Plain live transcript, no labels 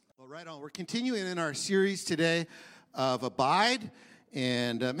Right on. We're continuing in our series today of Abide.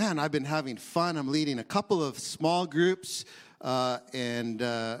 And man, I've been having fun. I'm leading a couple of small groups. And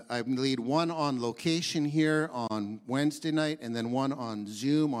I lead one on location here on Wednesday night and then one on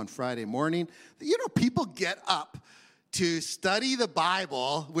Zoom on Friday morning. You know, people get up to study the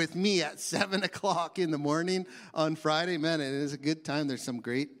Bible with me at 7 o'clock in the morning on Friday. Man, it is a good time. There's some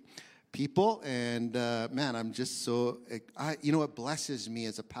great people, and man, I'm just so, you know what blesses me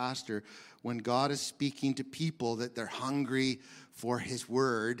as a pastor when God is speaking to people that they're hungry for His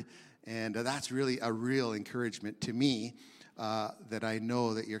Word, and that's really a real encouragement to me that I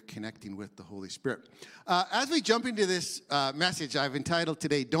know that you're connecting with the Holy Spirit. As we jump into this message I've entitled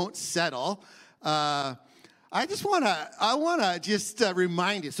today, Don't Settle, I want to just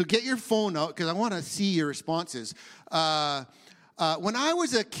remind you, so get your phone out because I want to see your responses. When I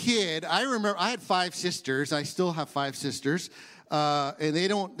was a kid, I remember I had 5 sisters. I still have 5 sisters, and they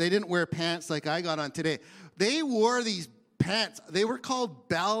didn't wear pants like I got on today. They wore these pants. They were called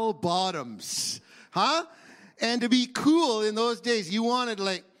bell bottoms, huh? And to be cool in those days, you wanted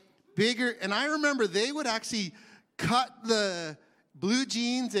like bigger. And I remember they would actually cut the blue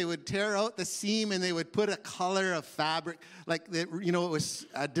jeans, they would tear out the seam, and they would put a color of fabric, like, you know, it was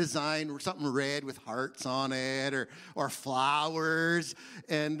a design, something red with hearts on it, or flowers.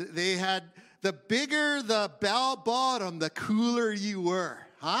 And they had, the bigger the bell bottom, the cooler you were.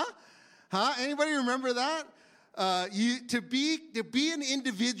 Huh? Anybody remember that? To be an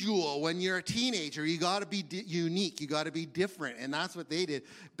individual when you're a teenager, you got to be unique. You got to be different. And that's what they did.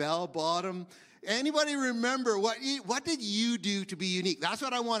 Bell bottom. Anybody remember what did you do to be unique? That's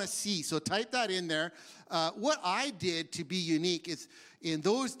what I want to see. So type that in there. What I did to be unique is, in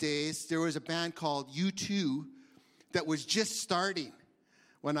those days, there was a band called U2 that was just starting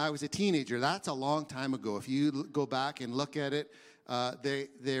when I was a teenager. That's a long time ago. If you go back and look at it,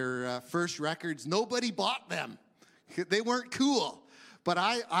 their first records, nobody bought them. They weren't cool. But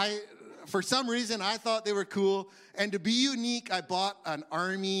I for some reason, I thought they were cool. And to be unique, I bought an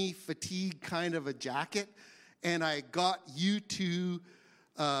army fatigue kind of a jacket. And I got U2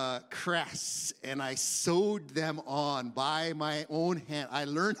 crests. And I sewed them on by my own hand. I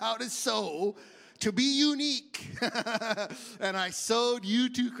learned how to sew to be unique. And I sewed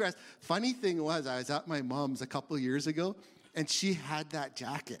U2 crests. Funny thing was, I was at my mom's a couple of years ago. And she had that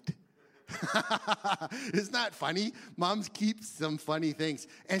jacket. Isn't that funny? Moms keep some funny things.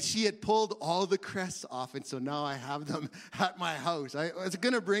 And she had pulled all the crests off, and so now I have them at my house. I was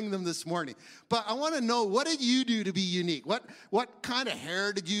going to bring them this morning. But I want to know, what did you do to be unique? What kind of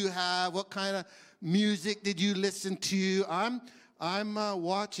hair did you have? What kind of music did you listen to? I'm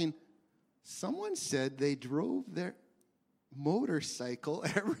watching. Someone said they drove their motorcycle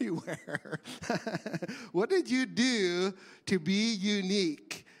everywhere. What did you do to be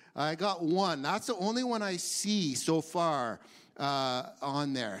unique? I got one. That's the only one I see so far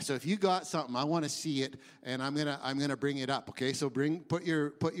on there. So if you got something, I want to see it, and I'm gonna bring it up. Okay, so put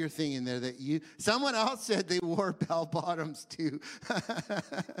your thing in there that you. Someone else said they wore bell bottoms too.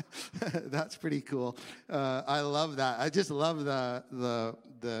 That's pretty cool. I love that. I just love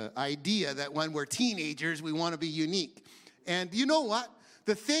the idea that when we're teenagers, we want to be unique. And you know what?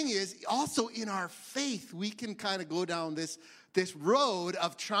 The thing is, also in our faith, we can kind of go down this road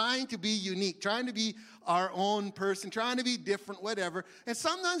of trying to be unique, trying to be our own person, trying to be different, whatever. And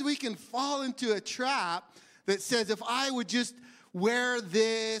sometimes we can fall into a trap that says, if I would just wear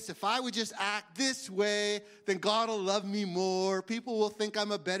this, if I would just act this way, then God will love me more. People will think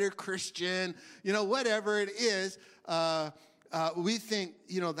I'm a better Christian, you know, whatever it is. We think,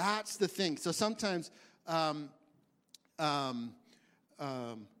 you know, that's the thing. So sometimes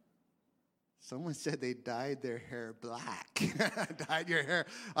someone said they dyed their hair black. Dyed your hair.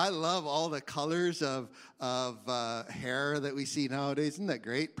 I love all the colors of hair that we see nowadays. Isn't that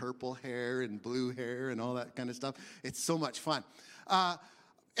great? Purple hair and blue hair and all that kind of stuff. It's so much fun.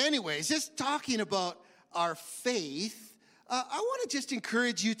 Anyways, just talking about our faith, I want to just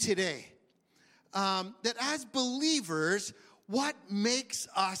encourage you today that as believers, what makes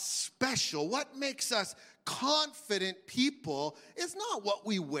us special, what makes us confident people is not what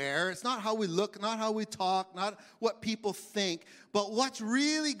we wear, it's not how we look, not how we talk, not what people think, but what's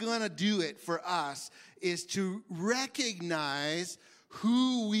really going to do it for us is to recognize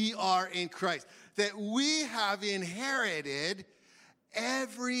who we are in Christ, that we have inherited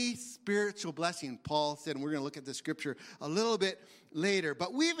every spiritual blessing. Paul said, and we're going to look at the scripture a little bit later,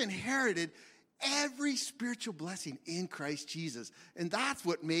 but we've inherited every spiritual blessing in Christ Jesus, and that's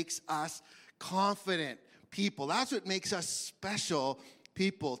what makes us confident people. That's what makes us special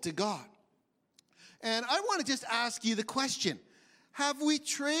people to God. And I want to just ask you the question, Have we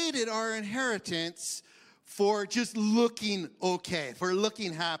traded our inheritance for just looking okay, for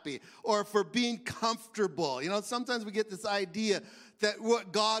looking happy, or for being comfortable? You know, sometimes we get this idea that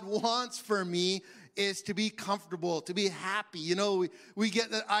what God wants for me is to be comfortable, to be happy. You know, we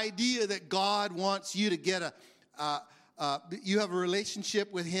get the idea that God wants you to get you have a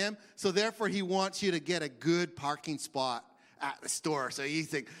relationship with him, so therefore he wants you to get a good parking spot at the store. So you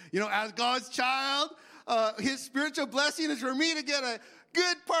think, you know, as God's child, his spiritual blessing is for me to get a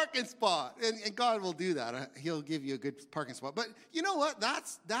good parking spot. And God will do that. He'll give you a good parking spot. But you know what?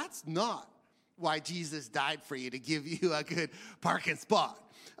 That's not why Jesus died for you, to give you a good parking spot.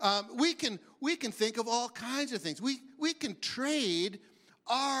 We can think of all kinds of things. We can trade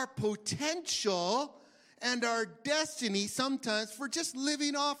our potential and our destiny sometimes for just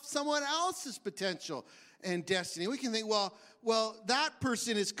living off someone else's potential and destiny. We can think, well, that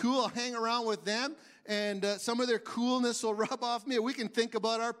person is cool. I'll hang around with them, and some of their coolness will rub off me. We can think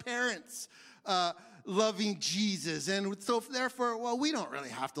about our parents loving Jesus, and so therefore, well, we don't really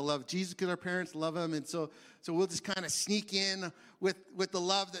have to love Jesus because our parents love him, and so we'll just kind of sneak in with the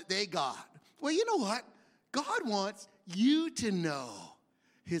love that they got. Well, you know what? God wants you to know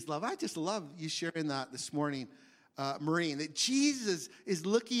his love. I just love you sharing that this morning, Maureen, that Jesus is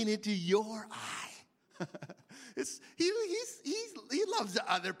looking into your eye. He loves the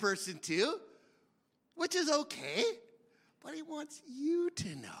other person too, which is okay, but he wants you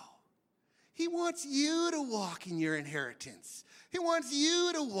to know. He wants you to walk in your inheritance. He wants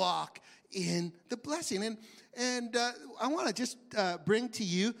you to walk in the blessing. And I want to just bring to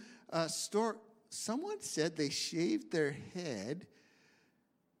you a story. Someone said they shaved their head.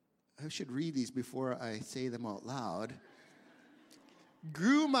 I should read these before I say them out loud.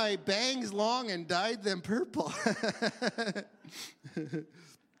 Grew my bangs long and dyed them purple.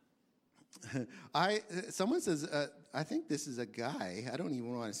 Someone says, I think this is a guy. I don't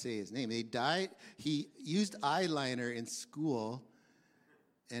even want to say his name. He used eyeliner in school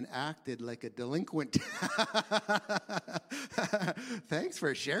and acted like a delinquent. Thanks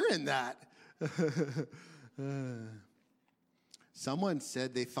for sharing that. Someone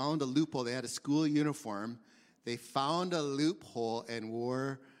said they found a loophole. They had a school uniform. They found a loophole and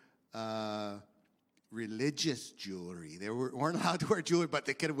wore religious jewelry. They weren't allowed to wear jewelry, but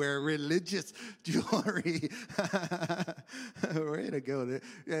they could wear religious jewelry. Way to go.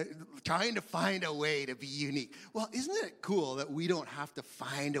 Trying to find a way to be unique. Well, isn't it cool that we don't have to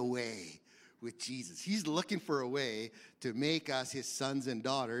find a way with Jesus? He's looking for a way to make us his sons and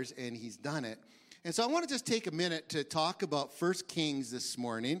daughters, and he's done it. And so I want to just take a minute to talk about 1 Kings this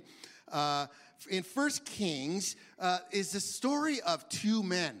morning. In 1 Kings is the story of two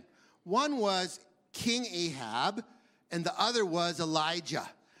men. One was King Ahab, and the other was Elijah.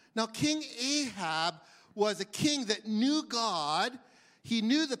 Now, King Ahab was a king that knew God. He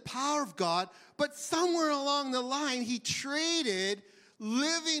knew the power of God, but somewhere along the line, he traded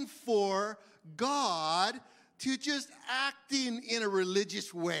living for God to just acting in a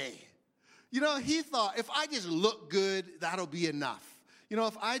religious way. You know, he thought, if I just look good, that'll be enough. You know,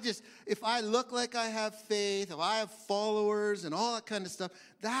 if I look like I have faith, if I have followers and all that kind of stuff,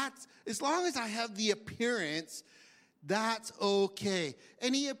 that's, as long as I have the appearance, that's okay.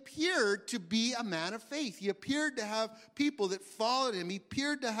 And he appeared to be a man of faith. He appeared to have people that followed him. He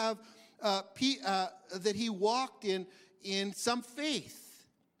appeared to have, that he walked in some faith.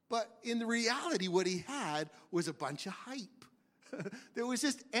 But in the reality, what he had was a bunch of hype. There was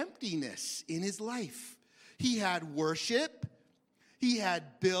just emptiness in his life. He had worship. He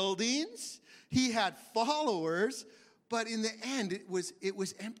had buildings. He had followers. But in the end, it was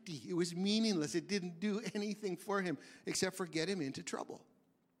empty. It was meaningless. It didn't do anything for him except for get him into trouble.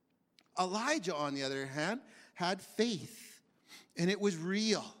 Elijah, on the other hand, had faith. And it was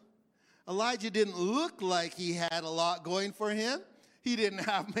real. Elijah didn't look like he had a lot going for him. He didn't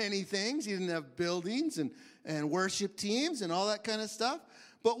have many things. He didn't have buildings and worship teams and all that kind of stuff.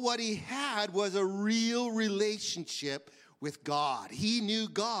 But what he had was a real relationship with God. He knew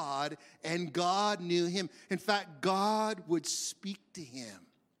God, and God knew him. In fact, God would speak to him,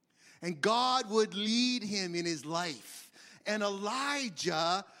 and God would lead him in his life. And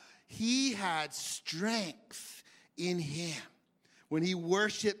Elijah, he had strength in him. When he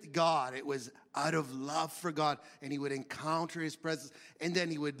worshiped God, it was out of love for God, and he would encounter his presence, and then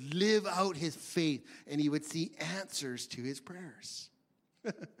he would live out his faith, and he would see answers to his prayers.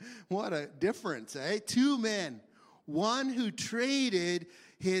 What a difference, eh? Two men, one who traded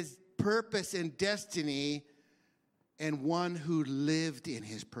his purpose and destiny, and one who lived in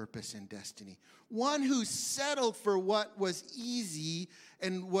his purpose and destiny. One who settled for what was easy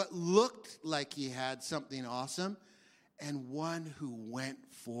and what looked like he had something awesome, and one who went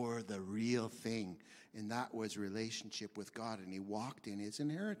for the real thing, and that was relationship with God, and he walked in his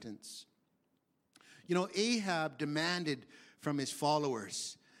inheritance. You know, Ahab demanded from his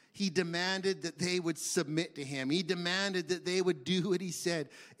followers. He demanded that they would submit to him. He demanded that they would do what he said.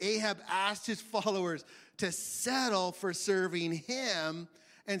 Ahab asked his followers to settle for serving him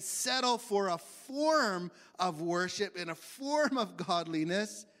and settle for a form of worship and a form of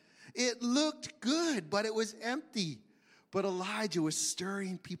godliness. It looked good, but it was empty. But Elijah was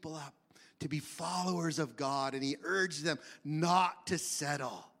stirring people up to be followers of God, and he urged them not to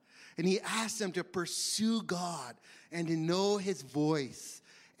settle. And he asked them to pursue God and to know his voice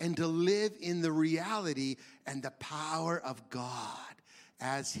and to live in the reality and the power of God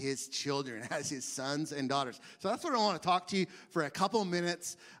as his children, as his sons and daughters. So that's what I want to talk to you for a couple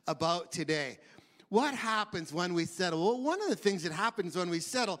minutes about today. What happens when we settle? Well, one of the things that happens when we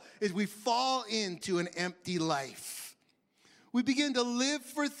settle is we fall into an empty life. We begin to live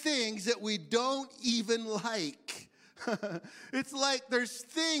for things that we don't even like. It's like there's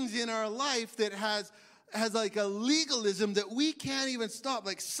things in our life that has like a legalism that we can't even stop.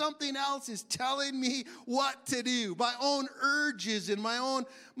 Like something else is telling me what to do. My own urges and my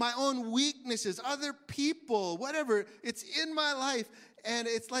own weaknesses, other people, whatever. It's in my life. And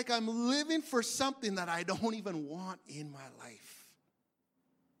it's like I'm living for something that I don't even want in my life.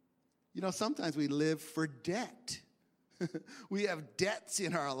 You know, sometimes we live for debt. We have debts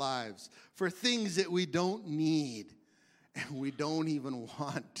in our lives for things that we don't need and we don't even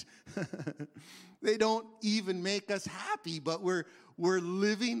want. They don't even make us happy, but we're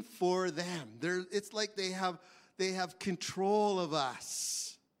living for them. It's like they have control of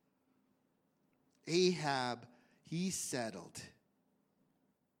us. Ahab, he settled.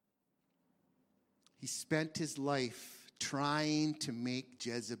 He spent his life trying to make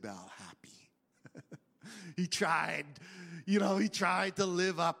Jezebel happy. He tried to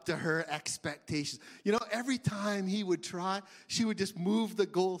live up to her expectations. You know, every time he would try, she would just move the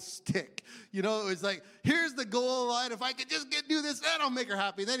goal stick. You know, it was like, here's the goal line. If I could just do this, that'll make her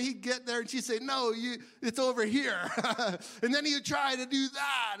happy. Then he'd get there and she'd say, no, it's over here. And then he would try to do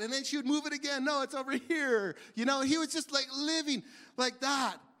that. And then she would move it again. No, it's over here. You know, he was just like living like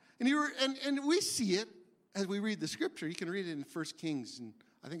that. And we see it as we read the scripture. You can read it in 1 Kings, and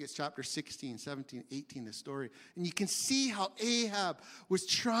I think it's chapter 16, 17, 18, the story. And you can see how Ahab was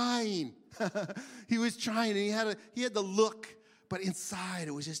trying. He was trying, and he had the look, but inside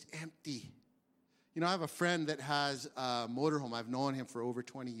it was just empty. You know, I have a friend that has a motorhome. I've known him for over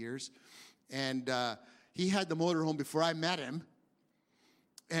 20 years. And he had the motorhome before I met him.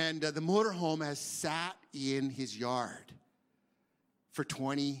 And the motorhome has sat in his yard for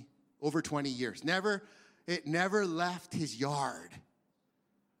over 20 years. It never left his yard.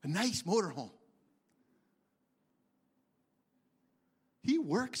 A nice motorhome. He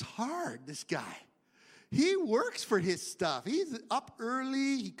works hard, this guy. He works for his stuff. He's up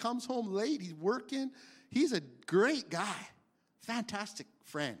early. He comes home late. He's working. He's a great guy. Fantastic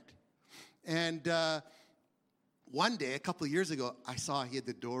friend. And one day, a couple of years ago, I saw he had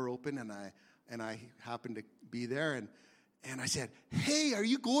the door open, and I happened to be there, and I said, hey, are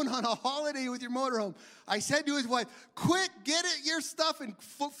you going on a holiday with your motorhome? I said to his wife, quick, get your stuff and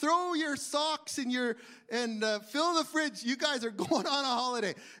throw your socks and fill the fridge. You guys are going on a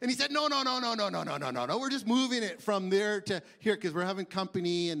holiday. And he said, no. We're just moving it from there to here because we're having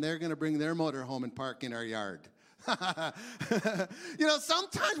company and they're going to bring their motorhome and park in our yard. You know,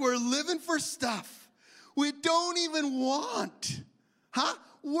 sometimes we're living for stuff we don't even want.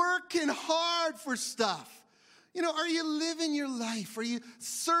 Working hard for stuff. You know, are you living your life? Are you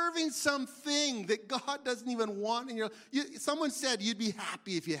serving something that God doesn't even want in your life? Someone said you'd be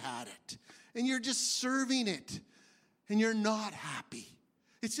happy if you had it. And you're just serving it. And you're not happy.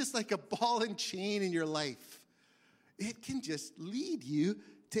 It's just like a ball and chain in your life. It can just lead you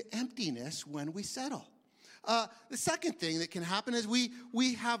to emptiness when we settle. The second thing that can happen is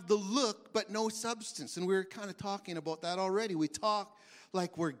we have the look but no substance. And we were kind of talking about that already. We talk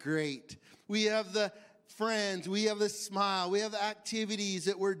like we're great. We have the friends, we have the smile, we have the activities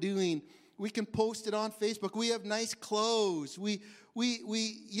that we're doing. We can post it on Facebook. We have nice clothes. We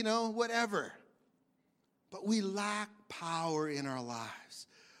you know, whatever. But we lack power in our lives.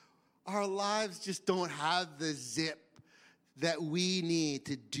 Our lives just don't have the zip that we need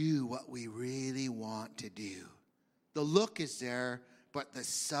to do what we really want to do. The look is there, but the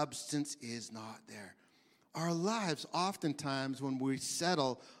substance is not there. Our lives, oftentimes, when we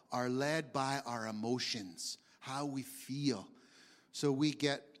settle, are led by our emotions, how we feel. So we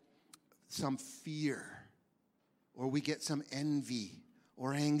get some fear, or we get some envy,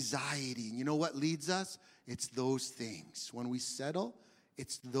 or anxiety. And you know what leads us? It's those things. When we settle,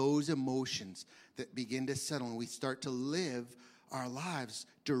 it's those emotions that begin to settle, and we start to live our lives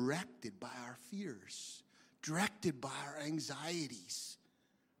directed by our fears, directed by our anxieties.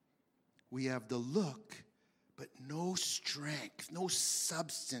 We have the look, but no strength, no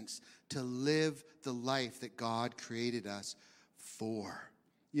substance to live the life that God created us for.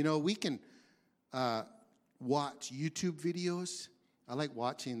 You know, we can watch YouTube videos. I like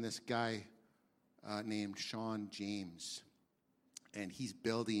watching this guy named Sean James, and he's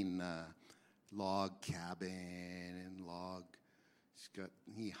building a log cabin and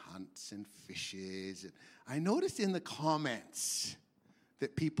he hunts and fishes. And I noticed in the comments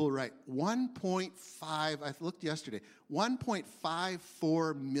that people write 1.5, I looked yesterday,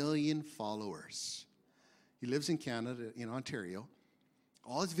 1.54 million followers. He lives in Canada, in Ontario.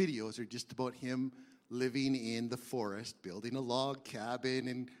 All his videos are just about him living in the forest, building a log cabin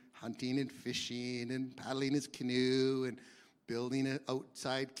and hunting and fishing and paddling his canoe and building an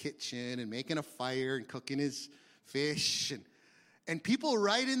outside kitchen and making a fire and cooking his fish. And people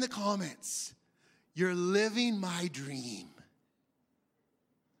write in the comments, "You're living my dream."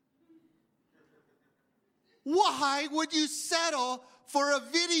 Why would you settle for a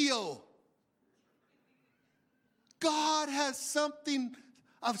video? God has something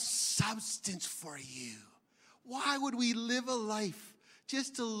of substance for you. Why would we live a life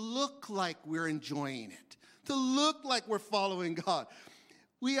just to look like we're enjoying it, to look like we're following God?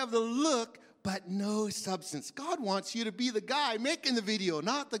 We have the look, but no substance. God wants you to be the guy making the video,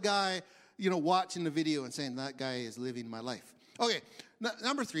 not the guy, watching the video and saying, that guy is living my life. Okay,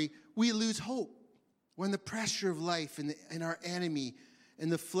 number 3, we lose hope. When the pressure of life and our enemy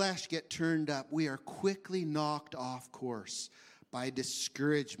and the flesh get turned up, we are quickly knocked off course by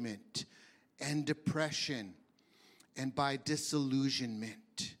discouragement and depression and by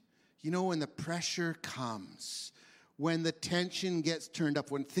disillusionment. You know, when the pressure comes, when the tension gets turned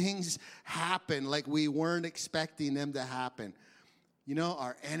up, when things happen like we weren't expecting them to happen,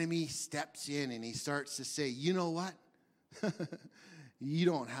 our enemy steps in and he starts to say, you know what? You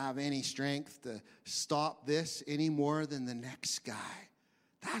don't have any strength to stop this any more than the next guy.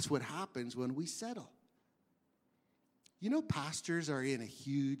 That's what happens when we settle. Pastors are in a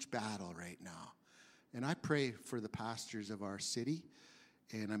huge battle right now. And I pray for the pastors of our city.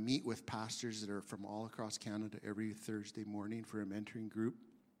 And I meet with pastors that are from all across Canada every Thursday morning for a mentoring group.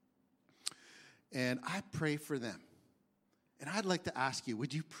 And I pray for them. And I'd like to ask you,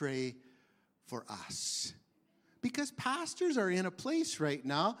 would you pray for us? Because pastors are in a place right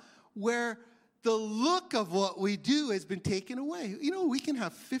now where the look of what we do has been taken away. We can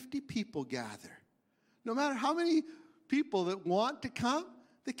have 50 people gather. No matter how many people that want to come,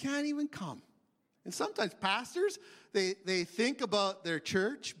 they can't even come. And sometimes pastors, they think about their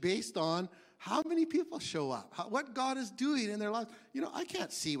church based on how many people show up, what God is doing in their lives. I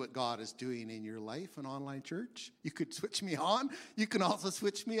can't see what God is doing in your life, an online church. You could switch me on. You can also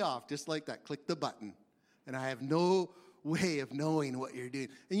switch me off, just like that. Click the button. And I have no way of knowing what you're doing.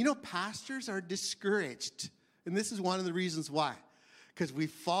 And pastors are discouraged. And this is one of the reasons why. Because we've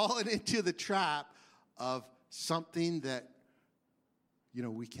fallen into the trap of something that,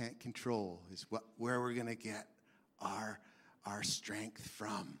 we can't control, is where we're going to get our strength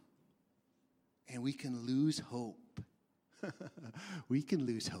from. And we can lose hope. We can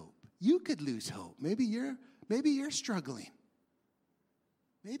lose hope. You could lose hope. Maybe you're struggling.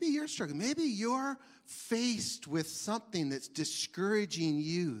 Maybe you're struggling. Maybe you're faced with something that's discouraging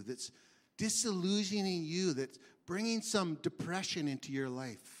you, that's disillusioning you, that's bringing some depression into your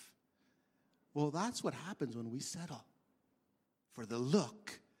life. Well, that's what happens when we settle for the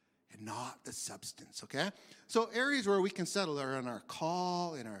look and not the substance, okay? So areas where we can settle are in our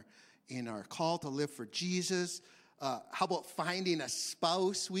call, in our call to live for Jesus. How about finding a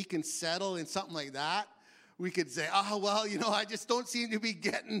spouse? We can settle in something like that. We could say, I just don't seem to be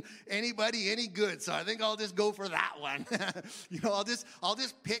getting anybody any good, so I think I'll just go for that one. I'll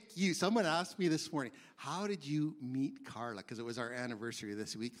just pick you. Someone asked me this morning, how did you meet Carla? Because it was our anniversary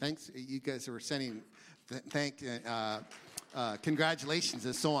this week. Thanks, you guys were sending congratulations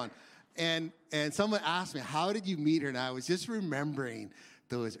and so on. And someone asked me, how did you meet her? And I was just remembering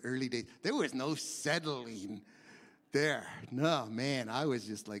those early days. There was no settling there. No, man, I was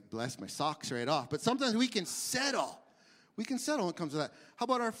just like, bless my socks right off. But sometimes we can settle. We can settle when it comes to that. How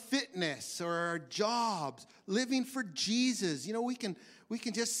about our fitness or our jobs, living for Jesus? We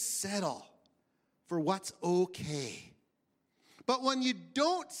can just settle for what's okay. But when you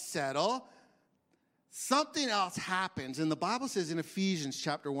don't settle, something else happens. And the Bible says in Ephesians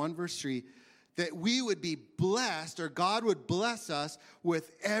chapter 1, verse 3, that we would be blessed, or God would bless us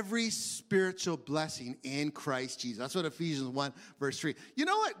with every spiritual blessing in Christ Jesus. That's what Ephesians 1, verse 3. You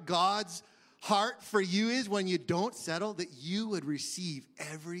know what God's heart for you is when you don't settle? That you would receive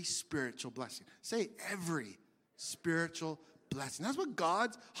every spiritual blessing. Say every spiritual blessing. That's what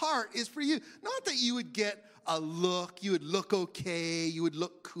God's heart is for you. Not that you would get a look, you would look okay, you would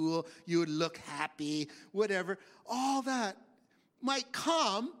look cool, you would look happy, whatever. All that might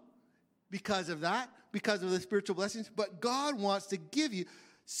come because of that, because of the spiritual blessings, but God wants to give you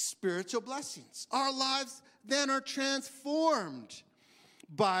spiritual blessings. Our lives then are transformed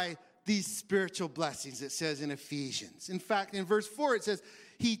by these spiritual blessings, it says in Ephesians. In fact, in verse 4, it says,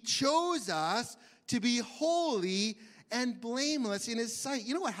 He chose us to be holy and blameless in His sight.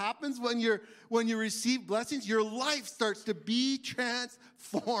 You know what happens when you receive blessings? Your life starts to be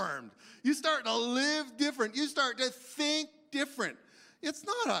transformed. You start to live different. You start to think different. It's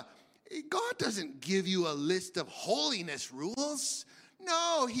not God doesn't give you a list of holiness rules.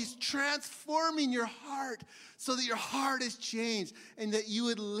 No, He's transforming your heart so that your heart is changed and that you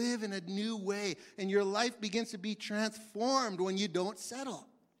would live in a new way and your life begins to be transformed when you don't settle.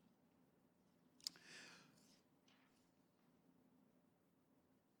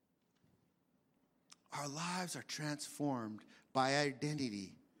 Our lives are transformed by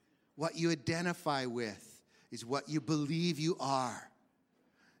identity. What you identify with is what you believe you are.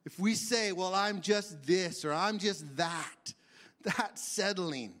 If we say, well, I'm just this or I'm just that, that's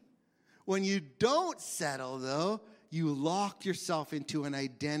settling. When you don't settle, though, you lock yourself into an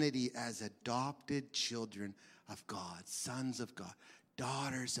identity as adopted children of God, sons of God,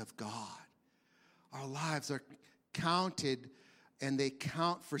 daughters of God. Our lives are counted, and they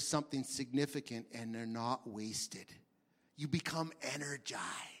count for something significant, and they're not wasted. You become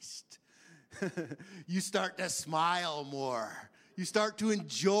energized. You start to smile more. You start to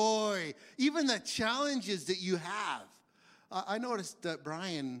enjoy even the challenges that you have. I noticed that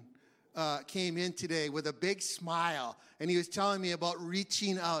Brian came in today with a big smile, and he was telling me about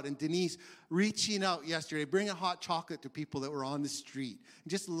reaching out, and Denise reaching out yesterday, bringing hot chocolate to people that were on the street, and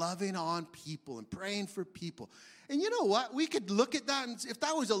just loving on people and praying for people. And you know what? We could look at that, and if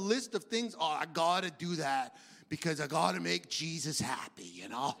that was a list of things, I got to do that because I got to make Jesus happy, you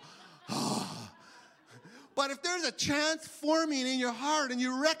know? But if there's a transforming in your heart and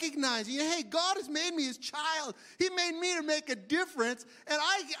you recognize, hey, God has made me His child. He made me to make a difference, and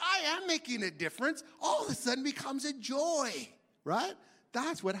I am making a difference, all of a sudden becomes a joy, right?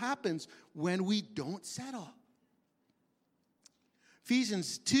 That's what happens when we don't settle.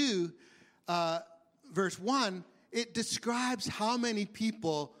 Ephesians 2, verse 1, it describes how many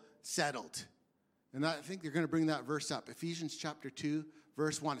people settled. And I think they're going to bring that verse up. Ephesians chapter 2,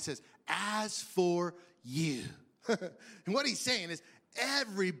 verse 1. It says, as for you. And what he's saying is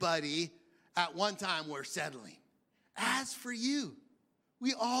everybody at one time were settling. As for you,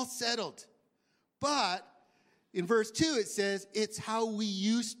 we all settled. But in verse 2 it says it's how we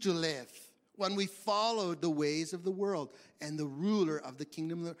used to live when we followed the ways of the world and the ruler of the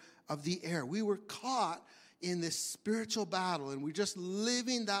kingdom of the air. We were caught in this spiritual battle, and we're just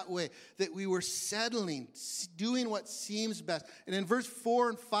living that way, that we were settling, doing what seems best. And in verse 4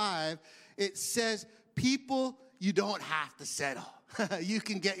 and 5, it says, people, you don't have to settle. You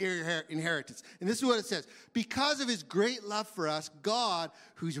can get your inheritance. And this is what it says. Because of His great love for us, God,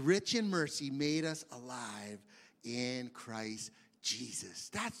 who's rich in mercy, made us alive in Christ Jesus.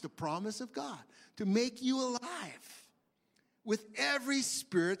 That's the promise of God, to make you alive with every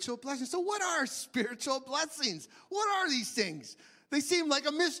spiritual blessing. So what are spiritual blessings? What are these things? They seem like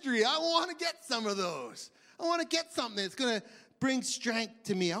a mystery. I want to get some of those. I want to get something that's going to bring strength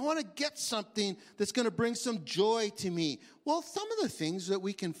to me. I want to get something that's going to bring some joy to me. Well, some of the things that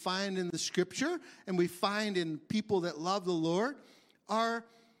we can find in the Scripture and we find in people that love the Lord are,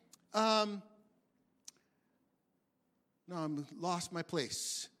 no, I'm lost my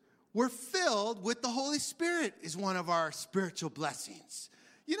place. We're filled with the Holy Spirit is one of our spiritual blessings.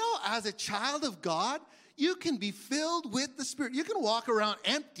 You know, as a child of God, you can be filled with the Spirit. You can walk around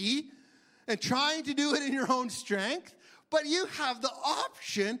empty and trying to do it in your own strength, but you have the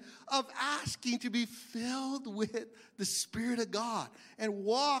option of asking to be filled with the Spirit of God and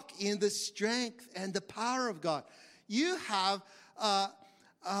walk in the strength and the power of God. You have,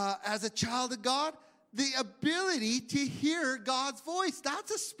 as a child of God, the ability to hear God's voice.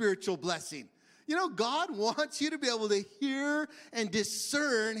 That's a spiritual blessing. You know, God wants you to be able to hear and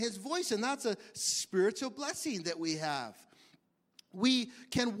discern His voice, and that's a spiritual blessing that we have. We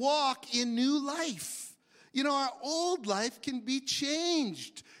can walk in new life. You know, our old life can be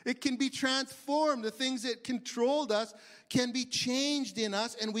changed. It can be transformed. The things that controlled us can be changed in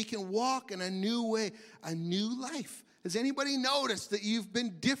us, and we can walk in a new way, a new life. Has anybody noticed that you've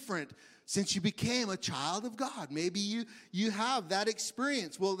been different since you became a child of God? Maybe you have that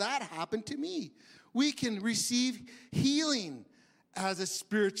experience. Well, that happened to me. We can receive healing as a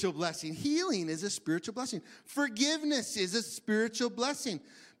spiritual blessing. Healing is a spiritual blessing. Forgiveness is a spiritual blessing.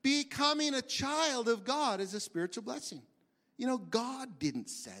 Becoming a child of God is a spiritual blessing. You know, God didn't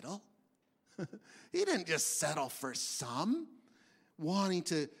settle. He didn't just settle for some, wanting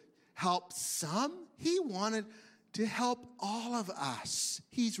to help some. He wanted to help all of us.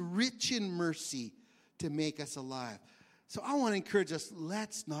 He's rich in mercy to make us alive. So I want to encourage us,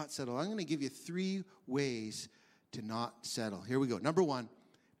 let's not settle. I'm going to give you 3 ways to not settle. Here we go. Number 1,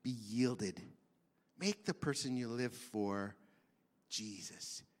 be yielded. Make the person you live for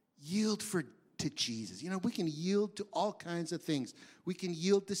Jesus. Yield to Jesus. You know, we can yield to all kinds of things. We can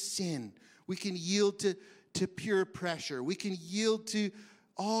yield to sin. We can yield to peer pressure. We can yield to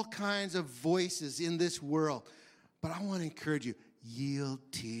all kinds of voices in this world. But I want to encourage you, yield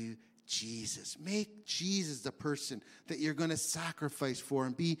to Jesus. Make Jesus the person that you're going to sacrifice for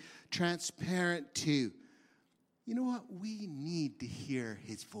and be transparent to. You know what? We need to hear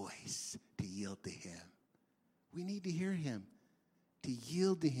his voice to yield to him. We need to hear him, to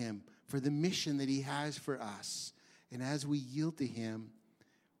yield to him for the mission that he has for us. And as we yield to him,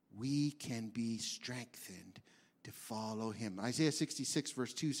 we can be strengthened to follow him. Isaiah 66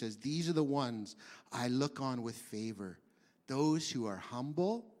 verse 2 says, "These are the ones I look on with favor, those who are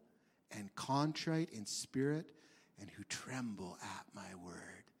humble and contrite in spirit and who tremble at my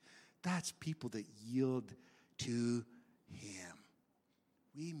word." That's people that yield to him.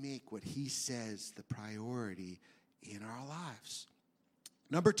 We make what he says the priority in our lives.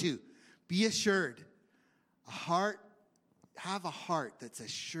 Number 2, be assured. Have a heart that's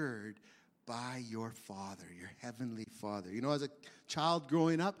assured by your Father, your heavenly Father. You know, as a child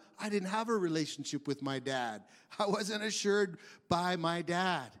growing up, I didn't have a relationship with my dad. I wasn't assured by my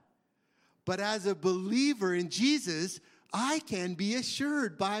dad. But as a believer in Jesus, I can be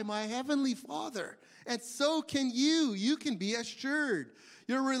assured by my heavenly Father. And so can you. You can be assured.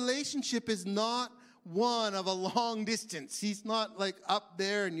 Your relationship is not one of a long distance. He's not like up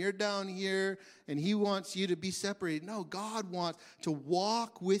there and you're down here and he wants you to be separated. No, God wants to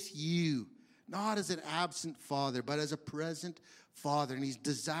walk with you, not as an absent father, but as a present father. And he's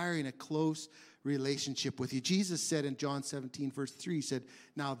desiring a close relationship with you. Jesus said in John 17, verse 3, he said,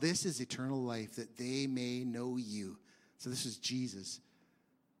 "Now this is eternal life, that they may know you." So this is Jesus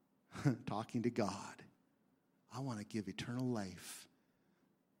talking to God. I want to give eternal life,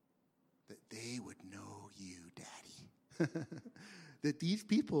 that they would know you, Daddy. That these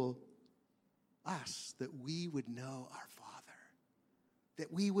people, us, that we would know our Father.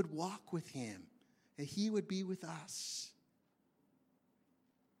 That we would walk with him. And he would be with us.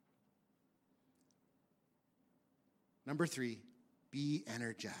 Number 3, be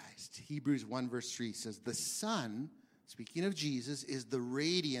energized. Hebrews 1 verse 3 says, "The Son," speaking of Jesus, "is the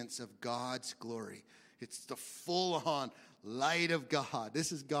radiance of God's glory." It's the full-on light of God.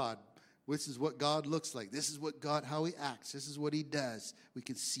 This is God. This is what God looks like. This is how he acts. This is what he does. We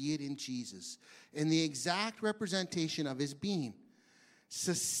can see it in Jesus. And the exact representation of his being,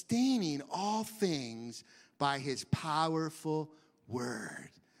 sustaining all things by his powerful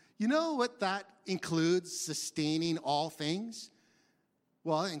word. You know what that includes, sustaining all things?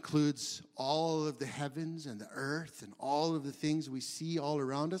 Well, it includes all of the heavens and the earth and all of the things we see all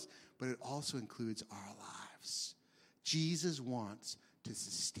around us, but it also includes our lives. Jesus wants to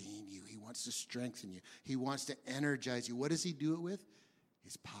sustain you. He wants to strengthen you. He wants to energize you. What does he do it with?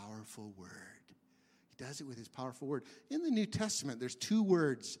 His powerful word. He does it with his powerful word. In the New Testament, there's 2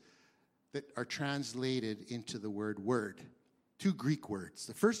 words that are translated into the word. 2 Greek words.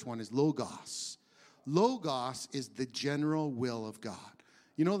 The first one is logos. Logos is the general will of God.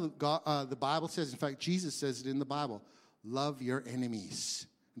 You know, the Bible says, in fact, Jesus says it in the Bible, love your enemies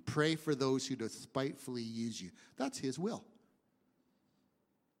and pray for those who despitefully use you. That's his will.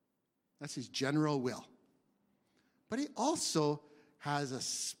 That's his general will. But he also has a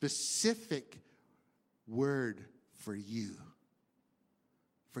specific word for you,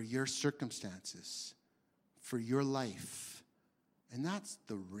 for your circumstances, for your life. And that's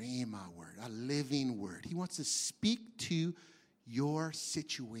the Rhema word, a living word. He wants to speak to your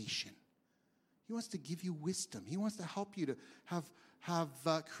situation. He wants to give you wisdom. He wants to help you to have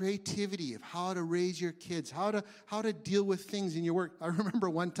creativity of how to raise your kids, how to deal with things in your work. I remember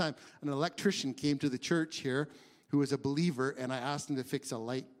one time an electrician came to the church here who was a believer, and I asked him to fix a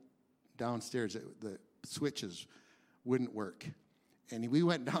light downstairs. The switches wouldn't work. And we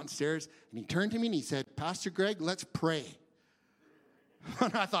went downstairs, and he turned to me and he said, Pastor Greg, let's pray.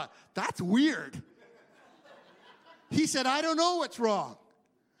 And I thought, that's weird. He said, I don't know what's wrong,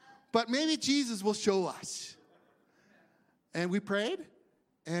 but maybe Jesus will show us. And we prayed,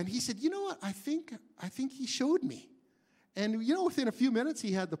 and he said, you know what, I think he showed me. And within a few minutes,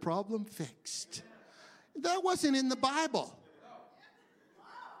 he had the problem fixed. That wasn't in the Bible.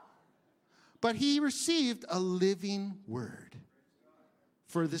 But he received a living word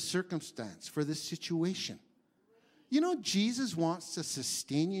for this circumstance, for this situation. Jesus wants to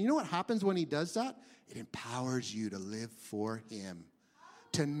sustain you. You know what happens when he does that? It empowers you to live for him,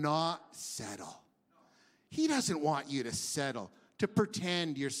 to not settle. He doesn't want you to settle, to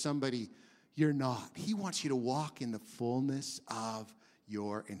pretend you're somebody you're not. He wants you to walk in the fullness of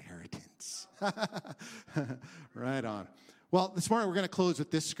your inheritance. Right on. Well, this morning we're going to close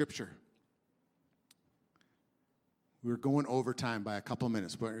with this scripture. We're going over time by a couple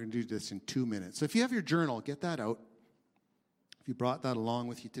minutes, but we're going to do this in 2 minutes. So if you have your journal, get that out. If you brought that along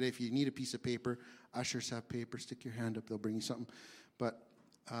with you today, if you need a piece of paper, ushers have paper, stick your hand up, they'll bring you something. But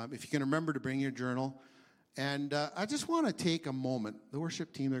if you can remember to bring your journal. And I just want to take a moment. The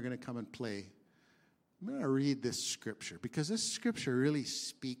worship team, they're going to come and play. I'm going to read this scripture because this scripture really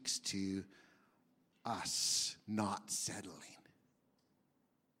speaks to us not settling.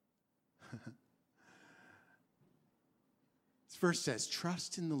 This verse says,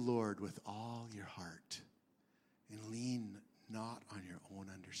 trust in the Lord with all your heart and lean not on your own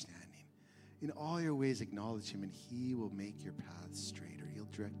understanding. In all your ways acknowledge him and he will make your paths straighter. He'll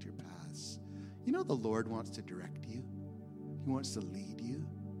direct your paths. The Lord wants to direct you. He wants to lead you.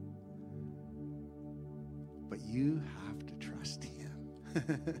 But you have to trust him.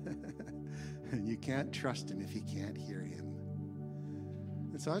 And you can't trust him if you can't hear him.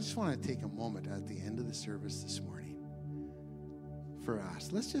 And so I just want to take a moment at the end of the service this morning for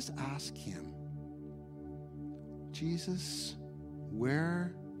us. Let's just ask him, Jesus,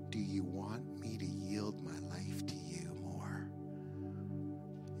 where do you want me to yield my life to you more?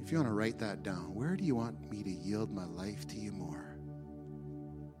 If you want to write that down, where do you want me to yield my life to you more?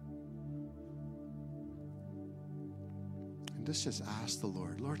 And let's just ask the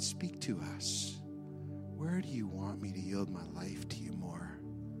Lord, speak to us. Where do you want me to yield my life to you more?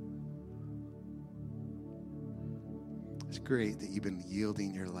 It's great that you've been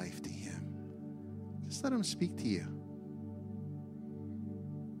yielding your life to him. Just let him speak to you.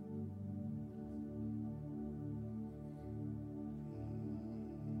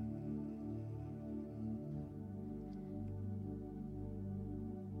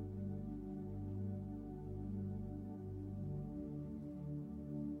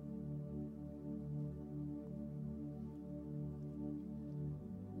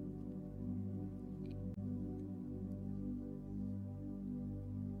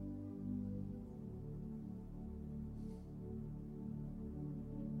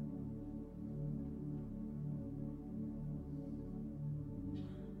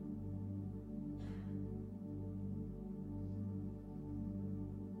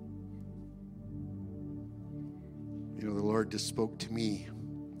 The Lord just spoke to me,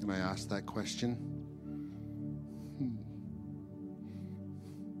 and I asked that question.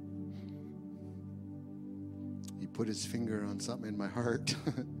 He put his finger on something in my heart.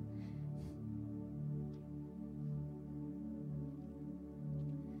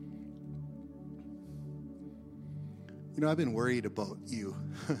 I've been worried about you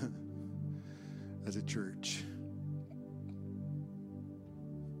as a church.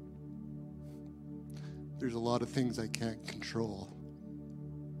 There's a lot of things I can't control.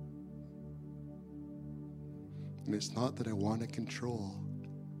 And it's not that I want to control.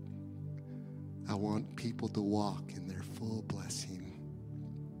 I want people to walk in their full blessing,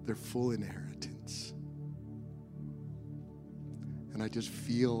 their full inheritance. And I just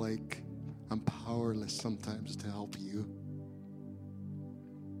feel like I'm powerless sometimes to help you.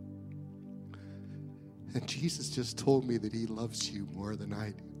 And Jesus just told me that he loves you more than I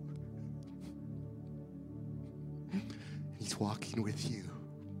do. He's walking with you.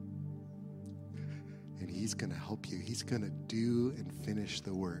 And he's going to help you. He's going to do and finish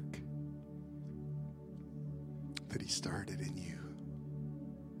the work that he started in you.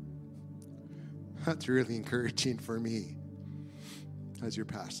 That's really encouraging for me as your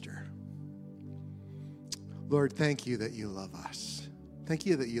pastor. Lord, thank you that you love us. Thank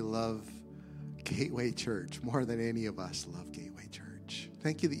you that you love Gateway Church more than any of us love Gateway Church.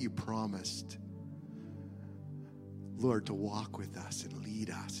 Thank you that you promised, Lord, to walk with us and lead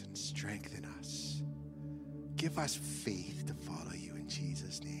us and strengthen us. Give us faith to follow you in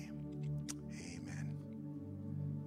Jesus' name.